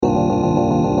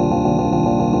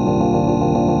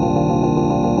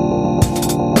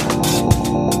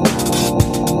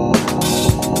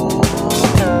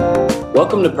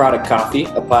Welcome to Product Coffee,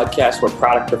 a podcast where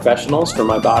product professionals from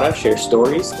Ibotta share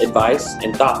stories, advice,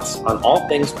 and thoughts on all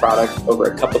things product over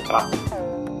a cup of coffee.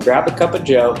 Grab a cup of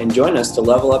Joe and join us to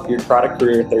level up your product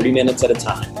career 30 minutes at a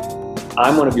time.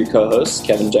 I'm one of your co-hosts,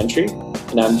 Kevin Gentry,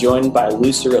 and I'm joined by Lou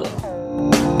Cirillo.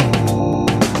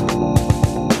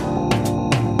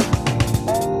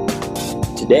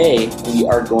 Today, we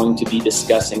are going to be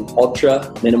discussing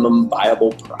ultra minimum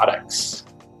viable products.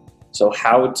 So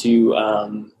how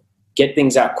to get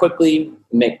things out quickly,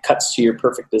 make cuts to your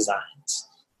perfect designs.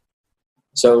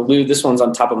 So Lou, this one's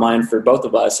on top of mind for both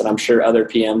of us, and I'm sure other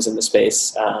PMs in the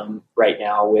space right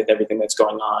now with everything that's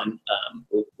going on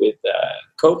with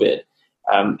COVID,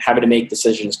 having to make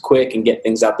decisions quick and get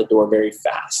things out the door very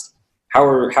fast.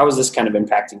 How is this kind of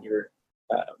impacting your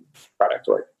product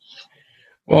work?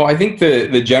 Well, I think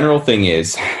the general thing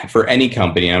is for any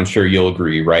company, and I'm sure you'll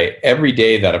agree, right? Every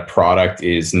day that a product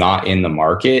is not in the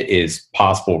market is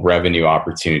possible revenue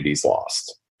opportunities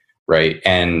lost, right?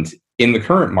 And in the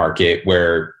current market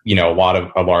where,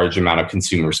 a large amount of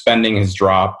consumer spending has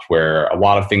dropped, where a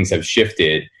lot of things have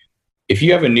shifted, if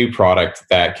you have a new product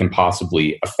that can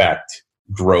possibly affect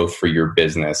growth for your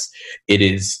business, it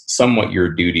is somewhat your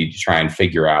duty to try and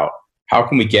figure out, how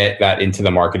can we get that into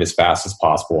the market as fast as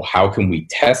possible? How can we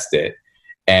test it?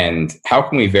 And how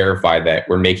can we verify that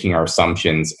we're making our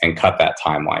assumptions and cut that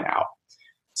timeline out?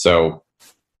 So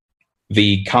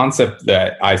the concept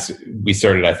that we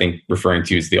started, I think, referring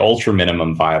to as the ultra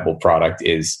minimum viable product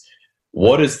is,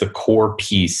 what is the core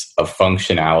piece of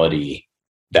functionality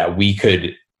that we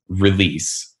could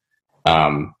release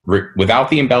without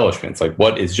the embellishments? Like,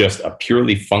 what is just a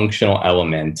purely functional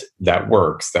element that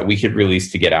works that we could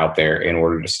release to get out there in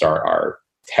order to start our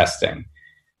testing?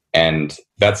 And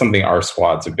that's something our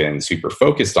squads have been super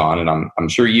focused on. And I'm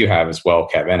sure you have as well,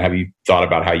 Kevin. Have you thought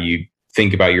about how you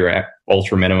think about your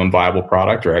ultra minimum viable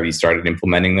product, or have you started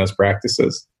implementing those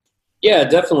practices? Yeah,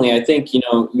 definitely. I think,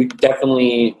 we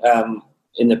definitely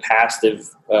in the past have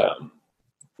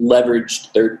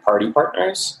leveraged third-party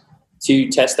partners to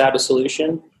test out a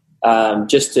solution,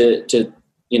 just to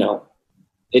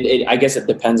I guess it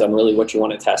depends on really what you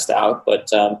want to test out. But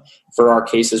for our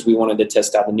cases, we wanted to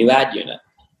test out a new ad unit.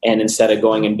 And instead of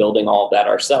going and building all of that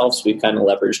ourselves, we kind of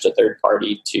leveraged a third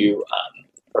party to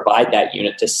provide that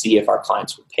unit to see if our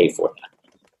clients would pay for that.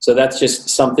 So that's just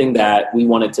something that we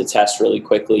wanted to test really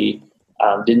quickly.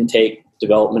 Didn't take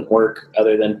development work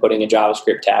other than putting a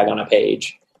JavaScript tag on a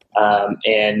page.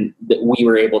 And we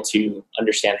were able to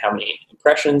understand how many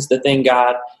impressions the thing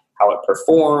got, how it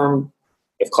performed,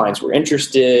 if clients were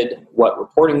interested, what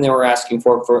reporting they were asking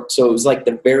for. So it was like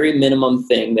the very minimum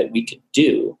thing that we could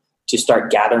do to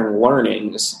start gathering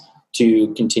learnings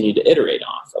to continue to iterate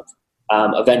off of.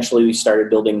 Eventually, we started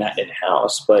building that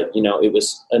in-house, but it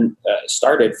was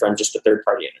started from just a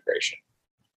third-party integration.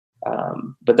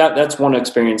 But that's one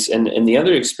experience. And the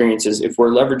other experience is if we're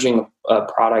leveraging a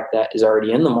product that is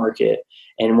already in the market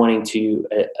and wanting to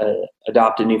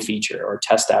adopt a new feature or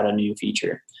test out a new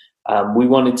feature, we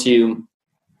wanted to,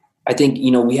 I think,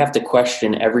 we have to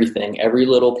question everything, every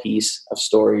little piece of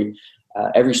story,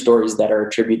 every stories that are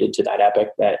attributed to that epic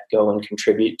that go and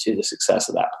contribute to the success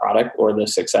of that product or the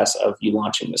success of you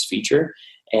launching this feature,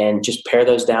 and just pare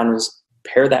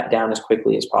that down as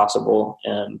quickly as possible.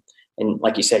 And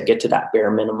like you said, get to that bare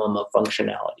minimum of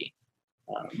functionality.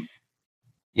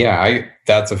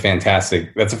 That's a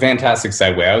fantastic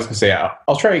segue. I was going to say,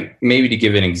 I'll try maybe to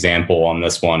give an example on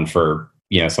this one for,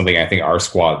 something I think our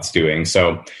squad's doing.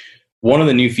 So one of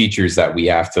the new features that we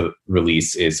have to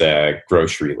release is a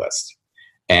grocery list.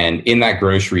 And in that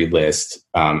grocery list,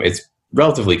 it's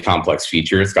relatively complex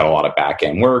feature. It's got a lot of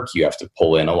back-end work. You have to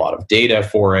pull in a lot of data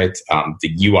for it.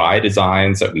 The UI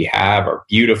designs that we have are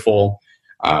beautiful.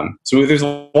 So there's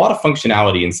a lot of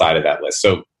functionality inside of that list.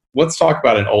 So let's talk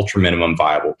about an ultra minimum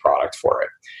viable product for it.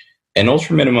 An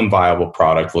ultra minimum viable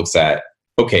product looks at,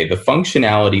 okay, the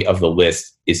functionality of the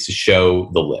list is to show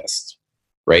the list,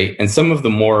 right? And some of the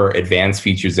more advanced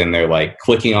features in there, like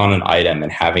clicking on an item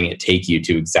and having it take you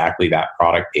to exactly that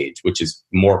product page, which is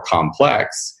more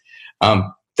complex,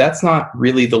 that's not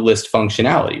really the list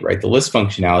functionality, right? The list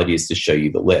functionality is to show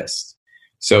you the list.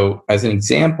 So as an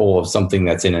example of something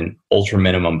that's in an ultra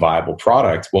minimum viable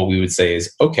product, what we would say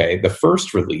is, okay, the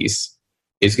first release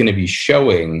is going to be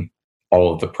showing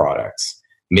all of the products.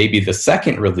 Maybe the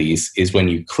second release is when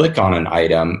you click on an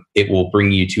item, it will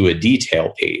bring you to a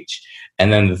detail page.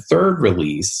 And then the third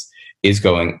release is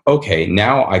going, okay,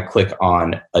 now I click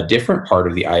on a different part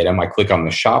of the item. I click on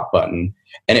the shop button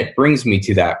and it brings me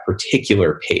to that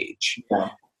particular page. Yeah.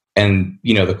 And,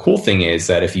 the cool thing is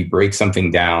that if you break something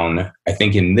down, I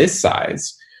think in this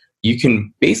size, you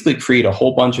can basically create a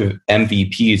whole bunch of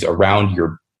MVPs around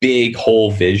your big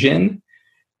whole vision.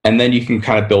 And then you can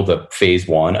kind of build a phase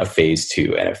 1, a phase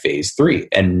 2, and a phase 3.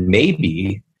 And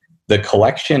maybe the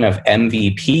collection of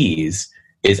MVPs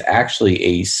is actually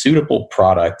a suitable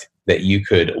product that you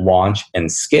could launch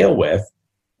and scale with,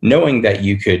 knowing that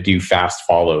you could do fast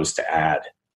follows to add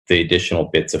the additional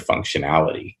bits of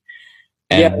functionality.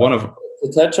 And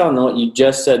to touch on what you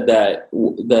just said, that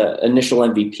the initial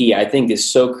MVP, I think, is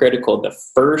so critical. The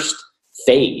first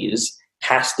phase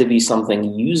has to be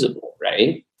something usable,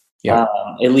 right? Yeah.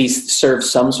 At least serve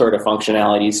some sort of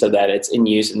functionality so that it's in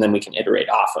use, and then we can iterate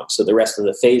off of. So the rest of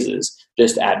the phases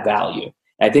just add value.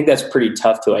 I think that's pretty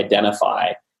tough to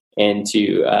identify and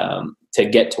to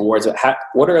get towards it.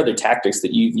 What are other tactics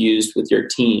that you've used with your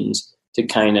teams to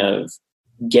kind of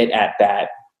get at that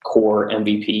core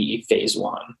MVP phase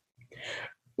 1?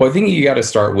 Well, I think you got to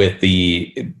start with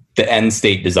the end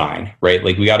state design, right?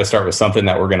 Like we got to start with something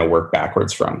that we're going to work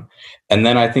backwards from. And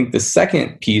then I think the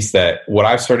second piece that what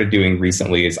I've started doing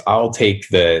recently is I'll take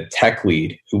the tech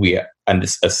lead who we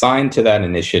assign to that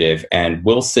initiative, and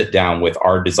we'll sit down with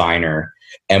our designer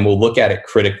and we'll look at it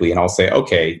critically. And I'll say,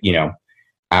 okay,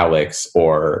 Alex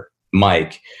or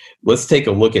Mike, let's take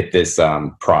a look at this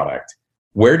product.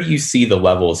 Where do you see the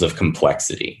levels of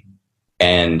complexity?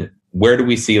 And where do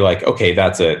we see like, okay,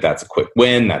 that's a quick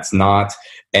win, that's not.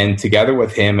 And together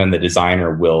with him and the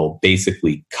designer, will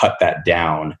basically cut that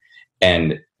down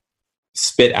and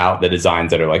spit out the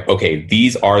designs that are like, okay,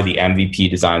 these are the MVP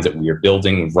designs that we are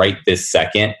building right this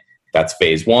second. That's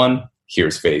phase 1.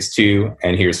 Here's phase 2,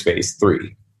 and here's phase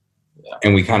 3. Yeah.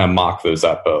 And we kind of mock those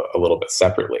up a little bit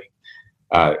separately.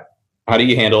 How do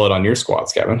you handle it on your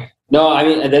squads, Kevin? No, I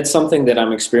mean, that's something that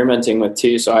I'm experimenting with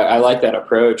too. So I like that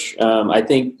approach. I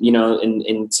think,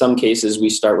 in some cases we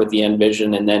start with the end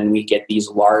vision, and then we get these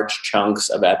large chunks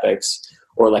of epics,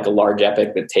 or like a large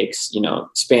epic that takes,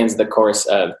 spans the course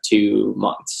of 2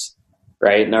 months,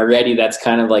 right? And already that's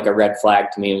kind of like a red flag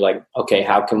to me. Like, okay,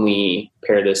 how can we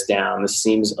pare this down? This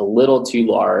seems a little too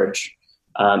large.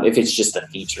 If it's just a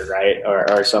feature, right?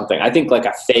 Or something. I think like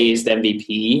a phased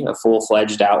MVP, a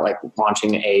full-fledged out, like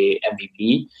launching a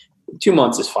MVP, 2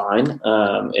 months is fine.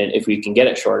 And if we can get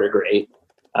it shorter, great.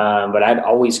 But I'd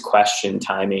always question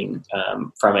timing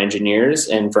from engineers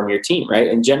and from your team, right?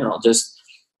 In general, just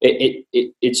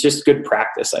it's just good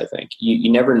practice, I think.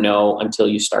 You never know until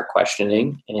you start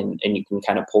questioning, and you can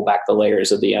kind of pull back the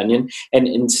layers of the onion.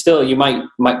 And still you might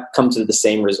come to the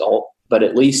same result, but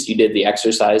at least you did the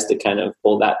exercise to kind of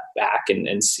pull that back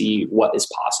and see what is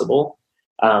possible.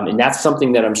 And that's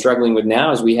something that I'm struggling with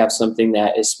now, is we have something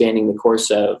that is spanning the course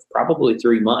of probably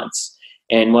 3 months,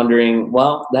 and wondering,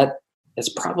 well, that's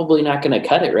probably not going to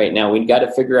cut it right now. We've got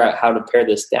to figure out how to pare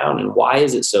this down, and why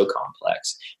is it so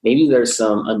complex? Maybe there's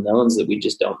some unknowns that we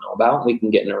just don't know about. We can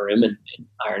get in a room and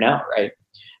iron out, right?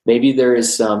 Maybe there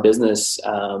is some business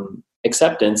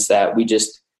acceptance that we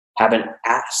just haven't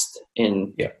asked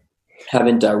and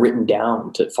haven't written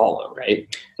down to follow, right?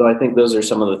 So I think those are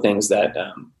some of the things that,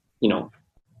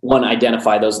 one,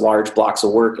 identify those large blocks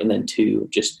of work, and then 2,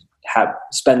 just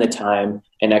spend the time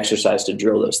and exercise to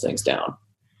drill those things down.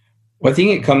 Well, I think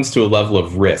it comes to a level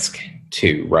of risk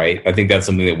too, right? I think that's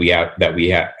something that we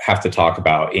have to talk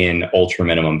about in ultra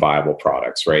minimum viable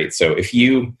products, right? So if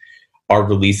you are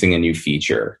releasing a new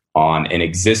feature on an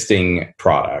existing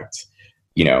product,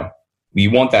 we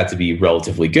want that to be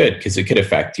relatively good, because it could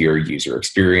affect your user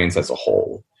experience as a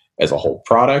whole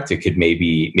product. It could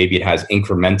maybe it has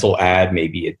incremental add,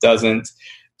 maybe it doesn't.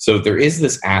 So there is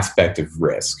this aspect of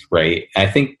risk, right? I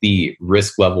think the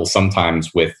risk level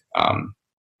sometimes with,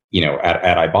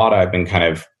 at Ibotta, I've been kind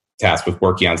of tasked with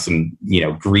working on some,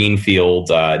 greenfield,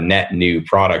 net new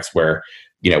products where,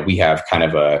 we have kind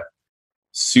of a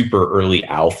super early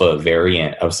alpha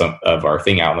variant of some of our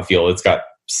thing out in the field. It's got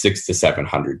 600 to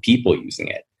 700 people using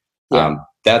it. Yeah.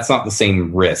 That's not the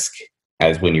same risk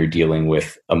as when you're dealing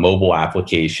with a mobile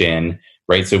application,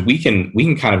 right? So we can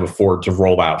kind of afford to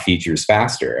roll out features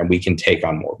faster, and we can take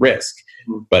on more risk.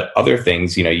 Mm-hmm. But other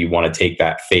things, you want to take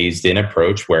that phased in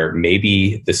approach where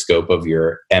maybe the scope of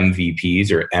your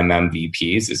MVPs or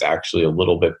MMVPs is actually a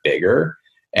little bit bigger,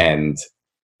 and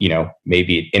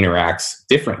maybe it interacts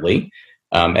differently.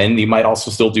 And you might also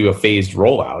still do a phased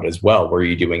rollout as well, where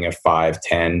you're doing a 5,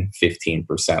 10,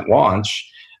 15%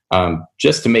 launch,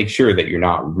 just to make sure that you're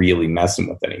not really messing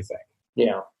with anything.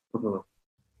 Yeah. Mm-hmm.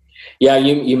 Yeah,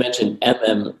 you mentioned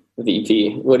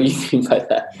MMVP. What do you mean by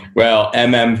that? Well,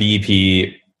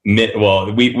 MMVP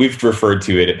we've referred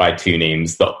to it by two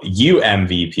names: the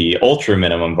UMVP, Ultra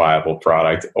Minimum Viable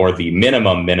Product, or the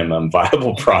Minimum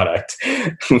Viable Product.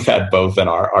 We've had both in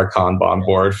our Kanban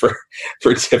board for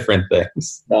different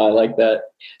things. I like that.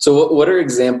 So what are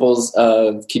examples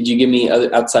of, could you give me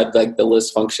outside like the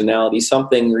list functionality,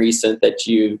 something recent that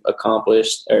you've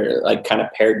accomplished or like kind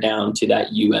of pared down to that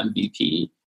UMVP,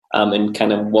 and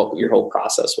kind of what your whole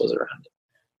process was around it?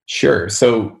 Sure.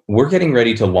 So we're getting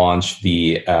ready to launch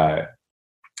an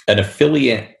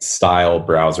affiliate style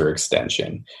browser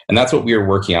extension. And that's what we were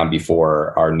working on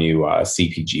before our new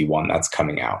CPG one that's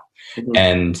coming out. Mm-hmm.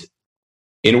 And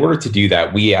in order to do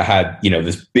that, we had,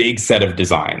 this big set of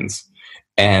designs.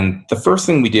 And the first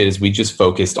thing we did is we just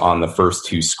focused on the first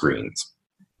two screens.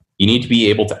 You need to be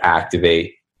able to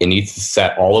activate. It needs to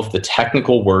set all of the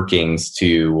technical workings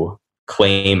to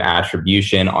claim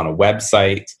attribution on a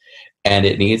website, and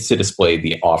it needs to display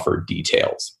the offer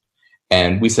details.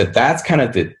 And we said that's kind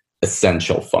of the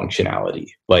essential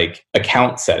functionality, like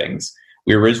account settings.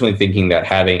 We were originally thinking that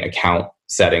having account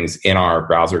settings in our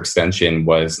browser extension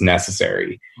was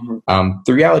necessary. Mm-hmm.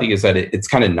 The reality is that it's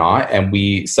kind of not, and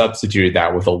we substituted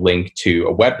that with a link to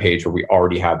a web page where we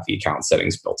already have the account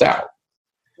settings built out.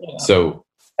 Yeah. So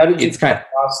how did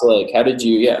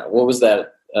you what was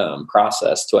that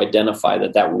process to identify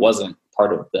that wasn't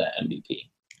part of the MVP?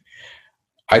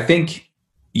 I think,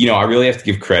 I really have to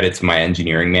give credit to my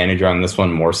engineering manager on this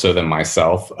one more so than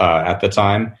myself at the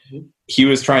time. Mm-hmm. He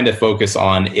was trying to focus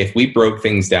on, if we broke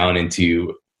things down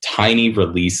into tiny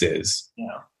releases,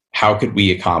 how could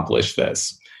we accomplish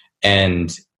this?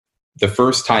 And the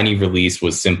first tiny release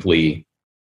was simply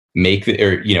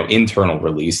internal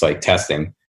release, like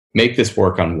testing, make this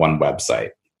work on one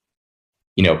website.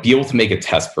 Be able to make a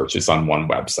test purchase on one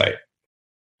website.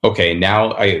 Okay,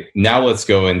 now let's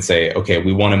go and say, okay,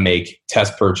 we want to make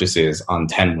test purchases on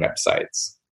 10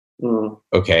 websites. Mm.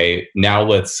 Okay, now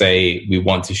let's say we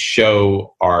want to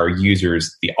show our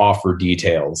users the offer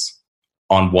details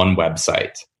on one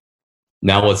website.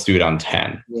 Now let's do it on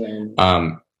 10. Yeah.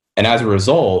 And as a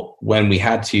result, when we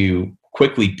had to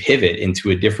quickly pivot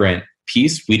into a different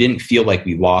piece, we didn't feel like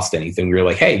we lost anything. We were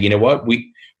like, hey, you know what? We're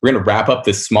going to wrap up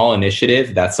this small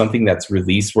initiative. That's something that's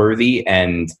release worthy,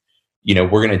 and we're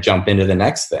going to jump into the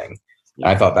next thing.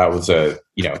 I thought that was a,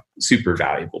 super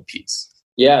valuable piece.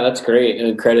 Yeah, that's great.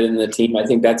 And credit in the team. I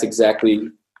think that's exactly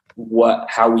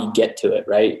how we get to it,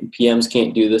 right? PMs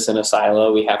can't do this in a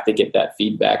silo. We have to get that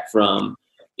feedback from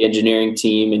the engineering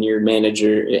team and your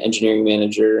engineering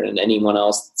manager, and anyone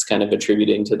else that's kind of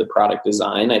attributing to the product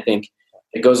design. I think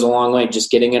it goes a long way just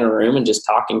getting in a room and just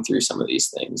talking through some of these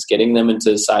things, getting them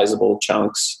into sizable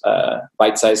chunks,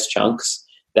 bite-sized chunks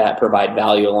that provide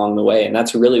value along the way. And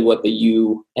that's really what the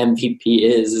UMVP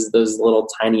is those little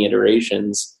tiny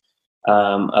iterations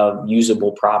of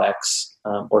usable products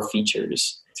or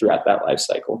features throughout that life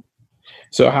cycle.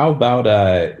 So how about,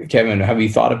 Kevin, have you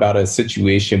thought about a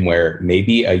situation where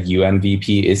maybe a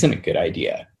UMVP isn't a good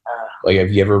idea? Like,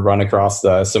 have you ever run across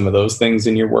some of those things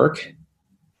in your work?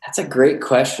 That's a great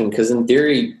question, because in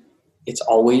theory, it's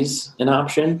always an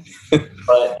option.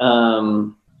 But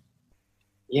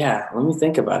yeah, let me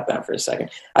think about that for a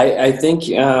second. I think,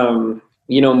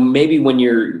 maybe when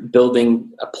you're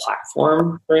building a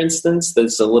platform, for instance,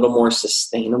 that's a little more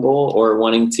sustainable, or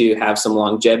wanting to have some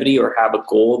longevity, or have a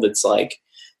goal that's like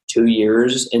 2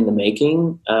 years in the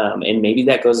making, and maybe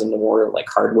that goes into more like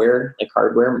hardware. Like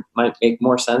hardware might make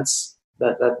more sense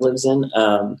that lives in.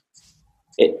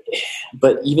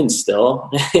 But even still,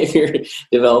 if you're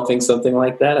developing something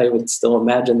like that, I would still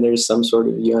imagine there's some sort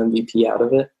of UMVP out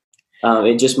of it.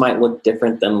 It just might look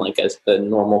different than like a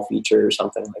normal feature or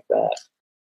something like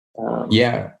that.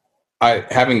 Yeah.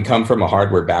 Having come from a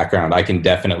hardware background, I can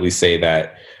definitely say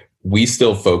that we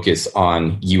still focus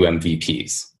on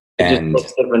UMVPs. It just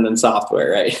looks different than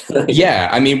software, right? Yeah.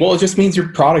 I mean, well, it just means your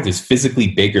product is physically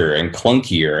bigger and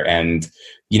clunkier, and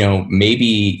maybe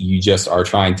you just are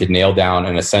trying to nail down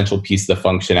an essential piece of the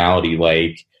functionality,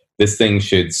 like this thing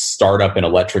should start up an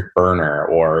electric burner,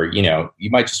 or, you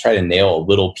might just try to nail a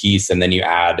little piece, and then you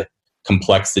add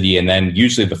complexity. And then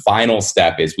usually the final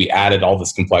step is we added all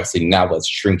this complexity. Now let's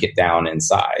shrink it down in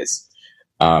size.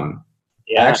 I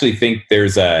actually think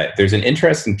there's an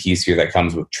interesting piece here that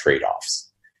comes with trade-offs.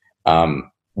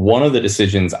 One of the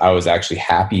decisions I was actually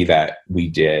happy that we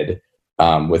did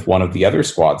with one of the other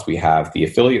squads we have, the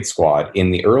affiliate squad,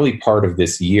 in the early part of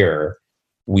this year,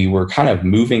 we were kind of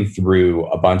moving through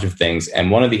a bunch of things.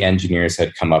 And one of the engineers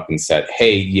had come up and said,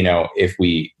 hey, if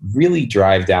we really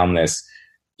drive down this,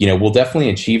 we'll definitely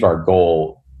achieve our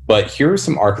goal, but here are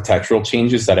some architectural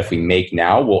changes that if we make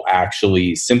now, will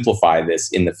actually simplify this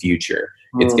in the future.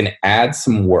 It's going to add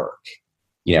some work.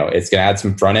 It's going to add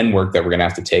some front end work that we're going to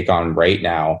have to take on right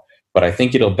now, but I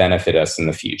think it'll benefit us in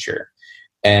the future.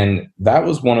 And that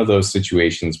was one of those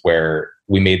situations where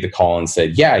we made the call and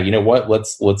said, yeah, you know what,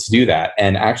 let's do that.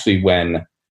 And actually when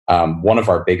one of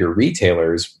our bigger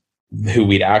retailers who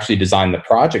we'd actually designed the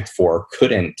project for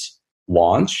couldn't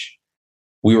launch,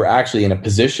 we were actually in a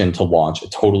position to launch a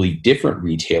totally different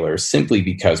retailer simply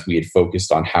because we had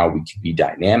focused on how we could be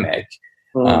dynamic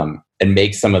and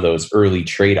make some of those early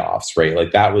trade-offs, right?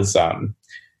 Like that was,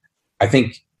 I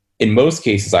think in most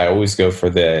cases, I always go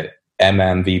for the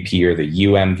MMVP or the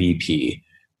UMVP.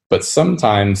 But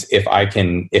sometimes if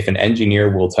an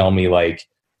engineer will tell me like,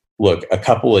 look, a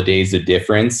couple of days of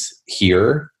difference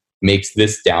here makes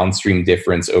this downstream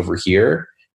difference over here,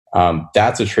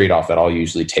 that's a trade-off that I'll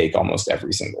usually take almost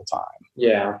every single time.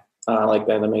 Yeah, I like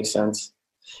that. That makes sense.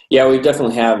 Yeah, we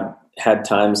definitely have had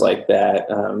times like that,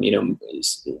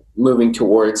 moving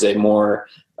towards a more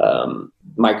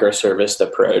microserviced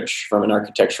approach from an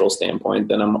architectural standpoint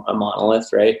than a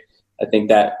monolith, right? I think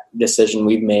that decision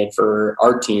we've made for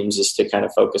our teams is to kind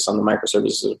of focus on the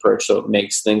microservices approach, so it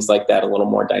makes things like that a little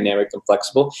more dynamic and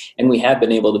flexible. And we have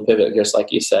been able to pivot, just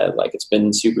like you said, like it's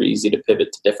been super easy to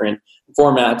pivot to different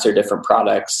formats or different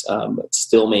products, but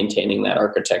still maintaining that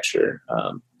architecture,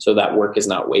 so that work is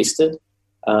not wasted.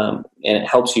 And it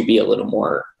helps you be a little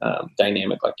more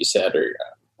dynamic, like you said, or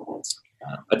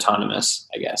autonomous,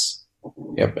 I guess.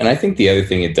 Yep. And I think the other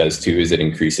thing it does too is it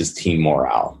increases team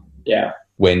morale. Yeah.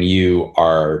 When you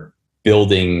are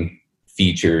building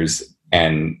features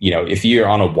and, if you're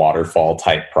on a waterfall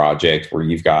type project where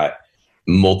you've got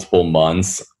multiple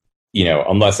months,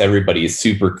 unless everybody is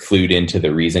super clued into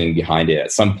the reasoning behind it,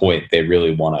 at some point they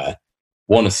really want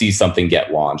to see something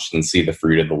get launched and see the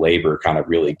fruit of the labor kind of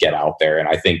really get out there. And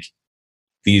I think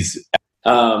these...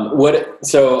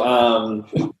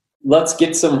 let's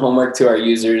get some homework to our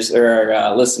users or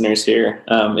our listeners here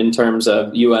in terms of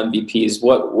UMVPs.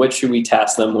 What should we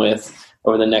task them with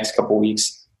over the next couple of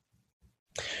weeks?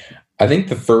 I think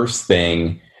the first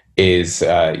thing is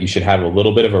you should have a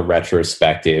little bit of a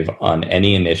retrospective on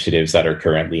any initiatives that are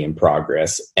currently in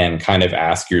progress and kind of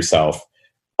ask yourself,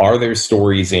 are there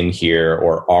stories in here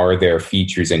or are there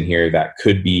features in here that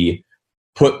could be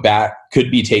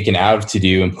taken out of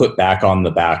to-do and put back on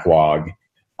the backlog,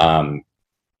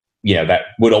 that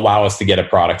would allow us to get a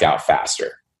product out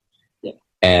faster. Yeah.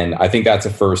 And I think that's a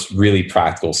first really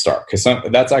practical start, because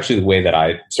that's actually the way that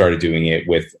I started doing it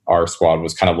with our squad,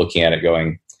 was kind of looking at it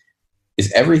going,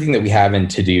 is everything that we have in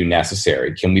to-do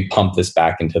necessary? Can we pump this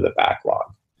back into the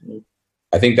backlog? Mm-hmm.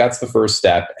 I think that's the first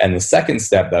step. And the second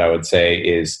step that I would say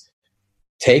is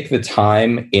take the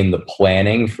time in the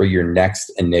planning for your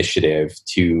next initiative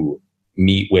to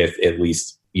meet with at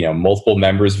least multiple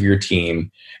members of your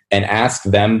team and ask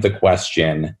them the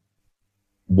question,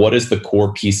 what is the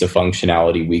core piece of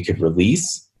functionality we could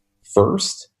release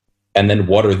first? And then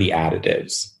what are the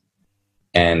additives?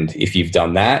 And if you've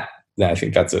done that, then I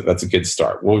think that's a good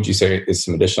start. What would you say is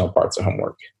some additional parts of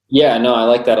homework? Yeah, no, I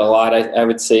like that a lot. I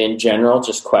would say in general,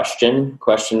 just question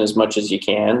as much as you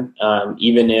can.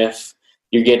 Even if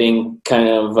you're getting kind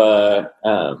of,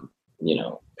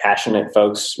 passionate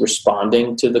folks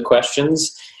responding to the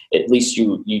questions, at least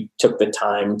you took the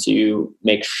time to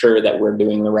make sure that we're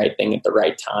doing the right thing at the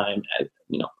right time,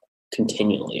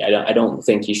 continually. I don't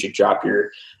think you should drop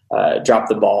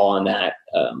the ball on that,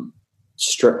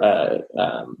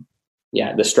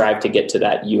 the strive to get to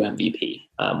that UMVP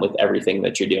with everything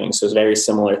that you're doing. So it's very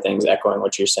similar things, echoing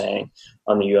what you're saying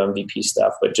on the UMVP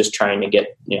stuff, but just trying to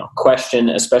get, question,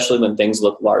 especially when things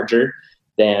look larger,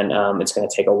 then it's going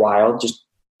to take a while. Just,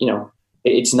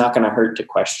 it's not going to hurt to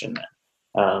question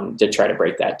that, to try to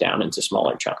break that down into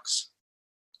smaller chunks.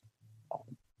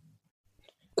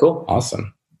 Cool.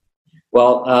 Awesome.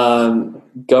 Well,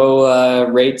 go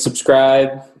rate,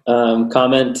 subscribe,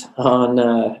 comment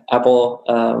on Apple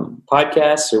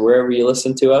Podcasts or wherever you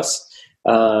listen to us.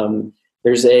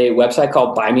 There's a website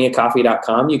called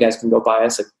buymeacoffee.com. You guys can go buy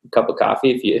us a cup of coffee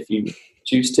if you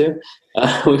choose to.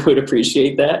 We would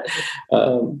appreciate that.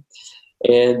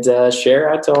 And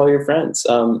share out to all your friends.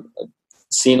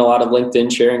 Seen a lot of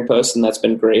LinkedIn sharing posts, and that's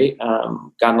been great.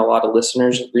 Gotten a lot of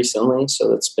listeners recently, so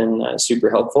that's been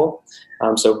super helpful.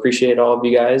 So appreciate all of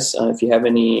you guys. If you have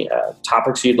any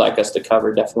topics you'd like us to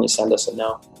cover, definitely send us a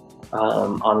note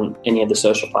on any of the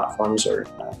social platforms.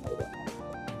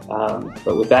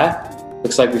 But with that,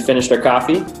 looks like we finished our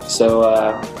coffee. So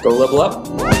go level up.